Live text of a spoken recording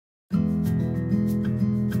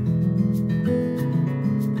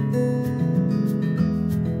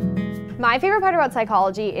My favorite part about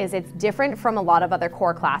psychology is it's different from a lot of other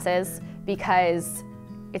core classes because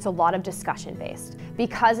it's a lot of discussion based.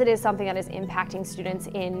 Because it is something that is impacting students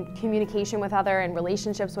in communication with others, in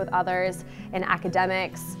relationships with others, in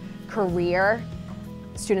academics, career,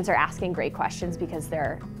 students are asking great questions because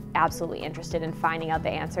they're absolutely interested in finding out the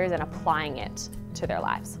answers and applying it to their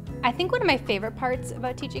lives. I think one of my favorite parts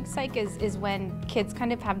about teaching psych is when kids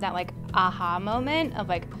kind of have that like aha moment of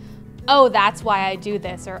like, oh, that's why I do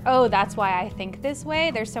this, or oh, that's why I think this way.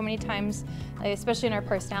 There's so many times, especially in our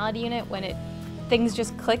personality unit, when things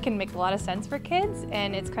just click and make a lot of sense for kids,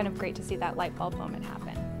 and it's kind of great to see that light bulb moment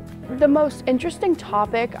happen. The most interesting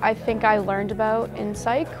topic I think I learned about in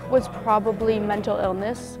psych was probably mental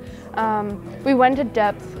illness. We went into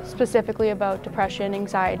depth specifically about depression,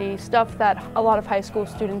 anxiety, stuff that a lot of high school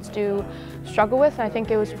students do struggle with, and I think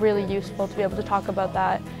it was really useful to be able to talk about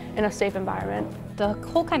that in a safe environment. The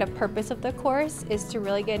whole kind of purpose of the course is to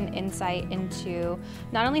really get an insight into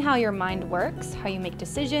not only how your mind works, how you make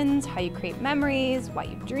decisions, how you create memories, why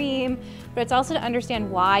you dream, but it's also to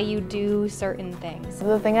understand why you do certain things.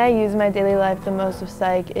 The thing I use in my daily life the most of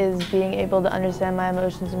psych is being able to understand my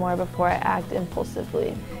emotions more before I act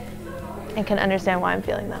impulsively and can understand why I'm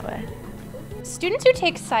feeling that way. Students who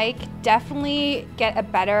take psych definitely get a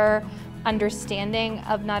better understanding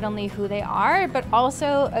of not only who they are, but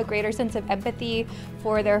also a greater sense of empathy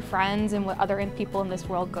for their friends and what other people in this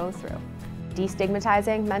world go through.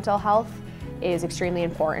 Destigmatizing mental health is extremely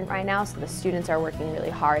important right now, so the students are working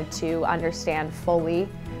really hard to understand fully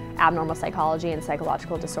abnormal psychology and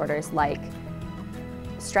psychological disorders like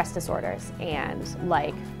stress disorders and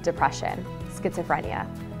like depression, schizophrenia,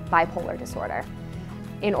 bipolar disorder,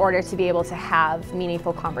 in order to be able to have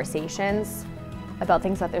meaningful conversations about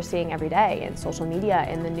things that they're seeing every day in social media,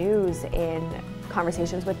 in the news, in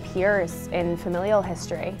conversations with peers, in familial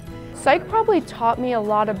history. Psych probably taught me a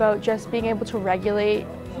lot about just being able to regulate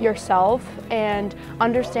yourself and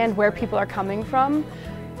understand where people are coming from.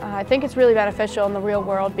 I think it's really beneficial in the real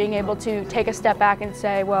world, being able to take a step back and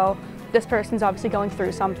say, well, this person's obviously going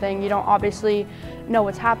through something. You don't obviously know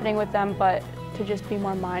what's happening with them, but to just be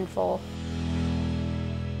more mindful.